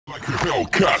Like a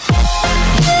Hellcat.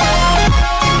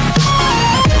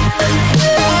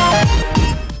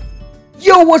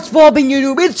 Yo, what's poppin'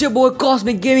 YouTube? It's your boy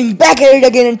Cosmic Gaming back at it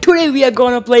again, and today we are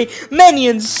gonna play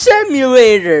Minion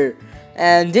Simulator.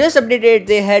 And this updated,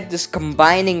 they had this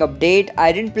combining update.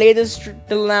 I didn't play this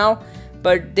till now,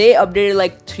 but they updated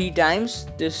like 3 times.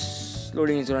 This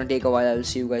loading is gonna take a while. I'll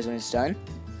see you guys when it's done.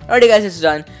 Alrighty guys, it's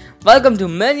done. Welcome to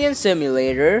Minion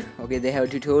Simulator. Okay, they have a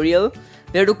tutorial.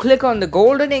 We have to click on the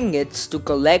golden ingots to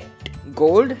collect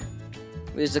gold,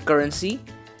 which is the currency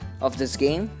of this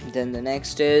game. Then the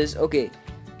next is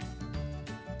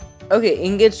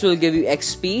ingots will give you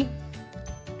XP.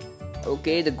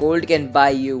 Okay, the gold can buy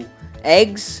you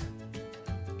eggs.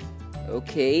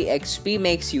 Okay, XP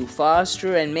makes you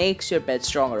faster and makes your pet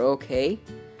stronger. Okay,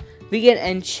 we can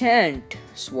enchant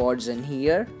swords in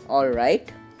here.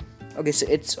 Alright. Okay, so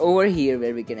it's over here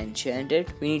where we can enchant it.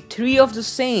 We need 3 of the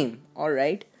same.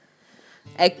 Alright.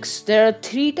 There are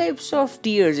 3 types of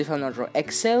tiers if I'm not wrong.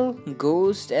 XL,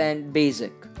 Ghost and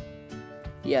Basic.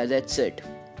 Yeah, that's it.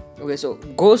 Okay, so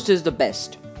Ghost is the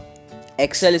best.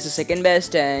 XL is the second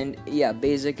best, and yeah,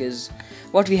 Basic is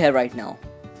what we have right now.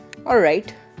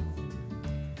 Alright.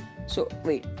 So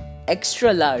wait,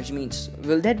 extra large means,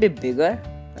 will that be bigger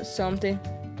or something?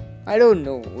 I don't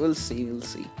know. We'll see.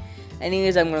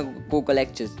 Anyways, I'm gonna go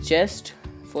collect his chest.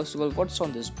 First of all, what's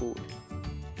on this board?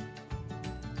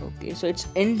 Okay, so it's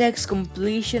index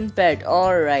completion pet.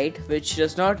 Alright, which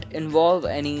does not involve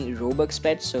any Robux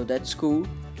pets, so that's cool.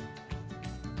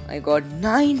 I got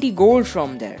 90 gold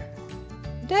from there.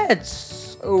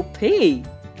 That's OP.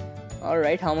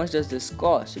 Alright, how much does this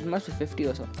cost? It must be 50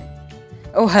 or something.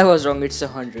 Oh, I was wrong, it's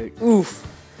 100. Oof.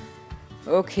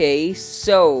 Okay,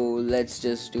 so let's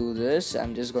just do this.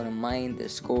 I'm just gonna mine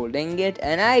this gold ingot,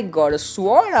 and I got a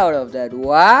sword out of that.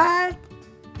 What?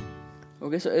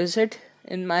 Okay, so is it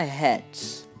in my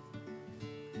hats?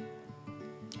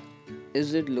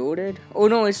 Is it loaded? Oh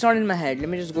no, it's not in my head. Let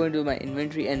me just go into my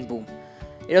inventory and boom.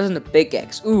 It was in the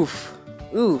pickaxe. Oof.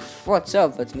 What's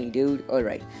up with me, dude?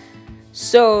 Alright.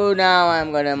 So now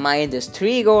I'm gonna mine this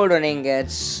 3 golden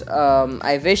ingots.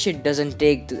 I wish it doesn't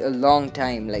take a long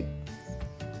time. Like,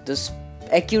 this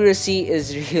accuracy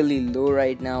is really low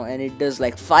right now, and it does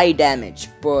like 5 damage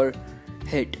per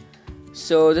hit.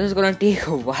 So this is gonna take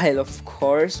a while, of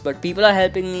course, but people are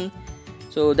helping me,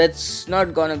 so that's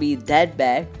not gonna be that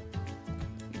bad.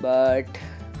 But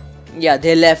yeah,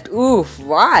 they left. Oof,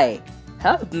 why?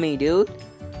 Help me, dude.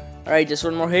 Alright, just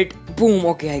one more hit. Boom.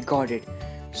 Okay, I got it.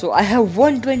 So I have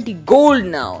 120 gold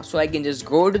now, so I can just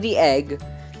go to the egg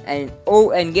and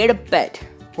get a pet.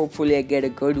 Hopefully I get a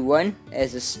good one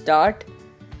as a start.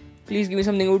 Please give me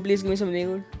something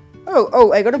good.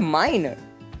 Oh, I got a miner.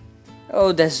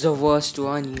 Oh, that's the worst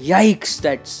one. Yikes,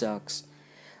 that sucks.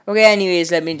 Okay,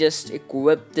 anyways, let me just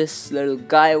equip this little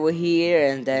guy over here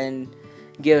and then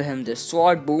give him the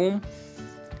sword. Boom.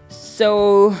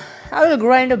 So I will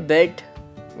grind a bit.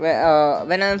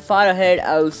 When I'm far ahead,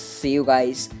 I'll see you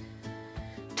guys.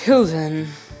 Till then,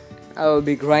 I will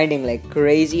be grinding like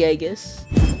crazy, I guess.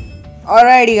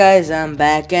 Alrighty guys, I'm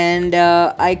back, and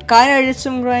I kinda did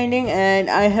some grinding, and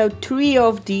I have 3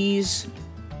 of these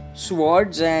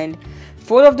swords and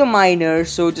 4 of the miners,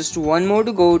 so just 1 more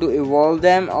to go to evolve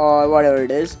them or whatever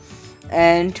it is,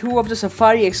 and 2 of the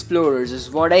safari explorers is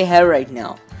what I have right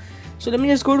now. So let me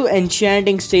just go to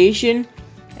enchanting station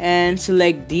and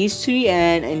select these 3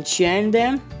 and enchant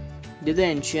them. Did they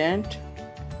enchant?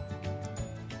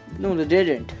 No, they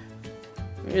didn't.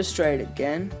 Let me just try it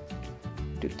again.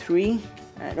 2, 3,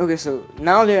 and okay, so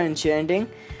now they're enchanting.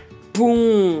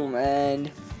 Boom, and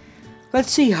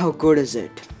let's see how good is it.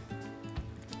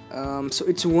 So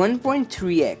it's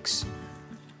 1.3x.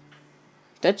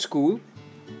 That's cool.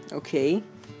 Okay,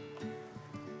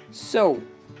 so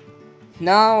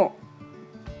now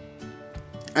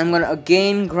I'm gonna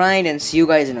again grind and see you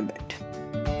guys in a bit.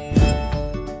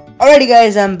 Alrighty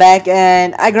guys, I'm back,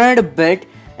 and I grinded a bit,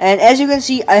 and as you can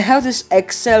see, I have this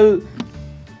XL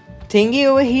thingy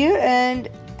over here, and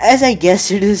as I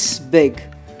guess, it is big.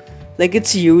 Like,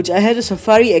 it's huge. I have the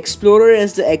Safari Explorer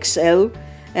as the XL,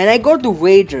 and I got the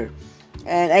waiter,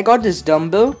 and I got this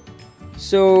dumbbell.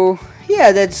 So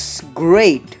yeah, that's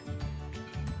great.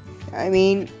 I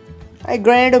mean, I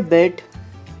grinded a bit,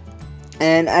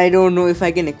 and I don't know if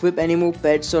I can equip any more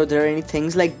pets or there are any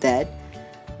things like that,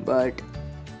 but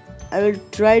I will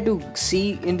try to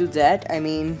see into that. I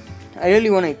mean, I really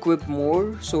want to equip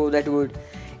more, so that would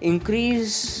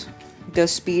increase the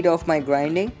speed of my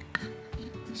grinding.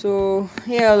 So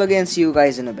yeah, I'll again see you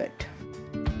guys in a bit.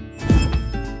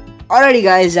 Alrighty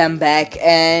guys, I'm back,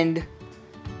 and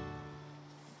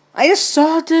I just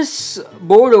saw this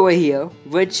board over here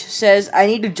which says I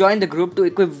need to join the group to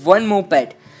equip one more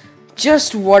pet.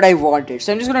 Just what I wanted.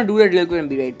 So I'm just gonna do that real quick and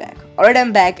be right back. Alright,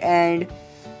 I'm back and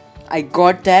I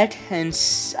got that and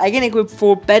I can equip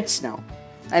 4 pets now.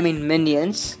 I mean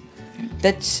minions.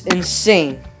 That's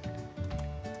insane.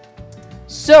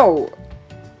 So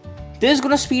this is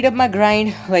gonna speed up my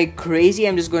grind like crazy.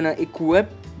 I'm just gonna equip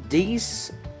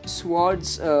these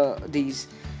swords, these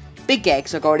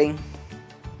pickaxe according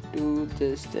to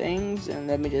these things, and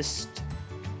let me just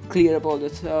clear up all the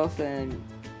stuff, and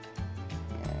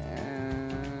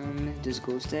this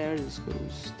goes there, this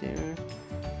goes there,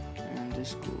 and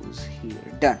this goes here.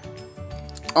 Done.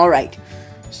 Alright,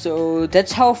 so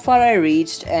that's how far I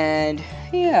reached, and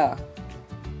yeah,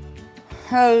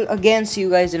 I'll again see you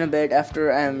guys in a bit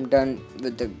after I'm done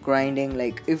with the grinding,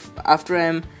 like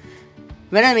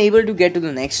when I'm able to get to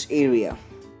the next area.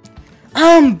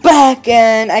 I'm back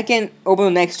and I can open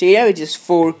the next area, which is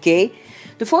 4k.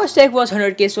 The first egg was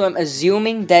 100k, so I'm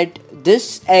assuming that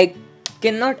this egg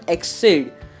cannot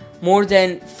exceed more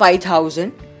than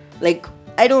 5,000. Like,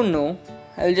 I don't know.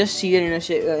 I'll just see it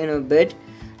in a bit.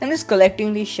 I'm just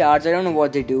collecting these shards. I don't know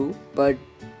what they do, but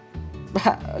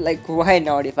like, why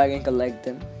not if I can collect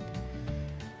them?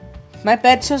 My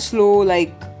pets are slow.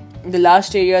 Like the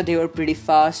last area, they were pretty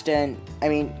fast, and I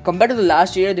mean, compared to the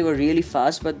last area, they were really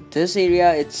fast, but this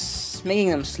area, it's making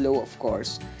them slow, of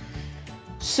course.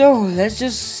 So, let's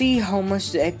just see how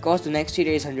much the egg costs. The next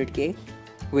area is 100k.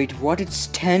 Wait, what? It's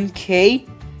 10k?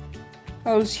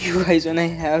 I'll see you guys when I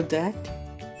have that.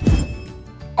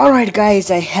 Alright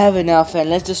guys, I have enough, and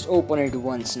let's just open it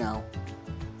once now.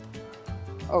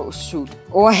 Oh shoot.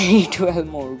 Oh, I need 12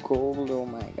 more gold. Oh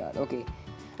my god. Okay,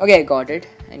 I got it.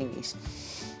 Anyways,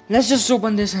 let's just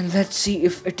open this and let's see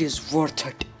if it is worth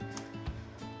it.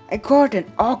 I got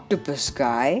an octopus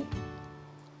guy.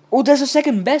 Oh, there's a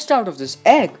second best out of this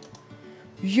egg.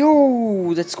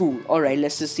 Yo, that's cool. Alright,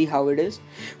 let's just see how it is.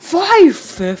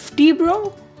 550,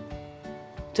 bro?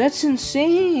 That's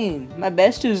insane. My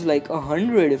best is like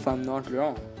 100 if I'm not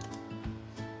wrong.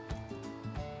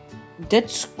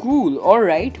 That's cool.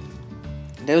 Alright.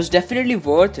 That was definitely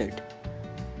worth it.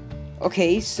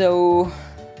 Okay, so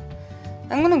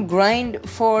I'm gonna grind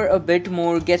for a bit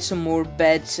more, get some more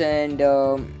pets, and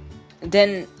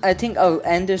then I think I'll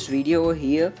end this video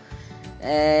here.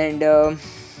 And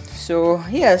so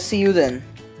yeah, see you then.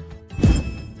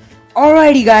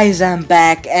 Alrighty guys, I'm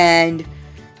back, and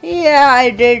yeah,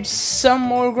 I did some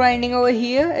more grinding over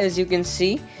here, as you can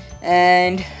see,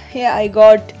 and yeah, I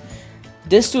got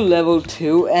this to level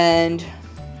 2, and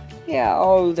yeah,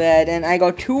 all that, and I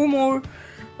got 2 more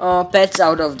pets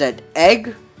out of that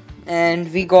egg,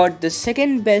 and we got the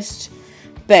second best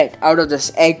pet out of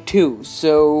this egg too,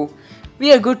 so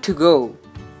we are good to go.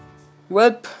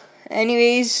 Well,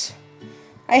 anyways,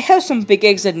 I have some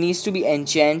pickaxe that needs to be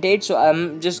enchanted, so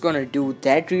I'm just gonna do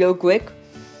that real quick.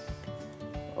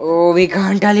 Oh, we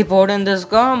can't teleport in this.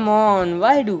 Come on.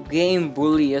 Why do game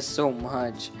bully us so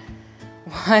much?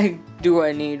 Why do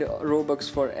I need Robux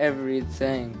for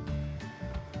everything?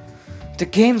 The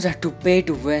games are to pay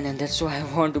to win, and that's why I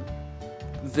want to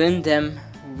win them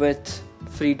with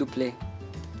free to play.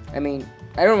 I mean,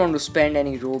 I don't want to spend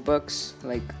any Robux,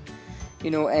 like,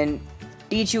 you know, and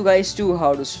teach you guys too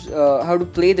how to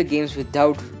play the games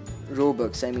without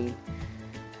Robux. I mean,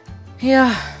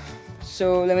 yeah.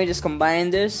 So let me just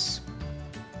combine this.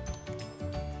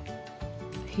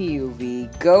 Here we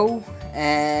go,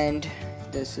 and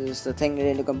this is the thing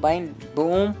ready to combine.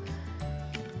 Boom,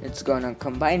 it's gonna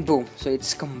combine. Boom, so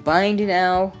it's combined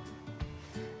now,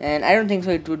 and I don't think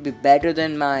so it would be better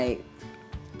than my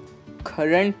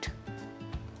current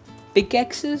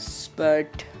pickaxes,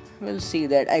 but we'll see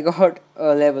that. I got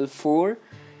a level 4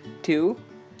 too,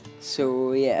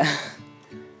 so yeah.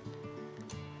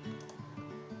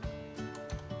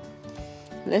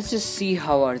 Let's just see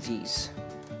how are these.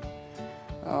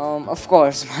 Of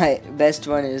course, my best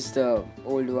one is the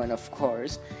old one, of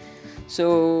course.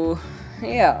 So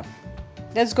yeah,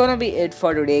 that's gonna be it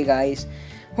for today, guys.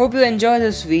 Hope you enjoy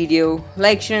this video.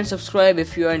 Like, share, and subscribe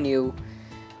if you are new.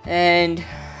 And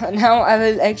now I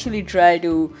will actually try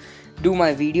to do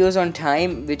my videos on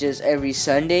time, which is every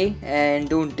Sunday, and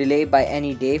don't delay by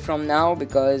any day from now,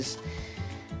 because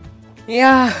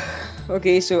yeah.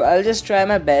 Okay, so I'll just try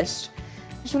my best.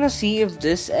 Just wanna see if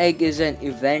this egg is an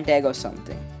event egg or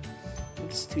something.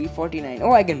 It's 349.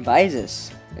 Oh, I can buy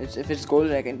this. If it's gold,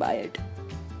 I can buy it.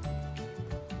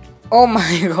 Oh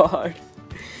my god.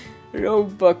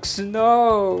 Robux,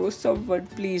 no. Someone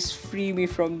please free me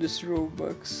from this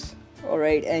Robux.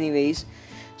 Alright, anyways.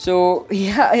 So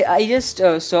yeah, I just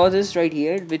saw this right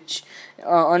here, which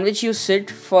on which you sit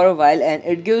for a while, and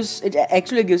it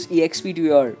actually gives exp to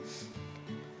your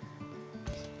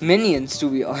minions, to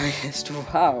be honest.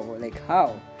 Wow, like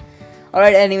how?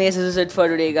 Alright, anyways, this is it for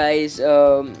today, guys.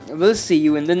 We'll see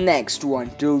you in the next one.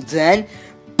 Till then,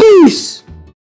 peace!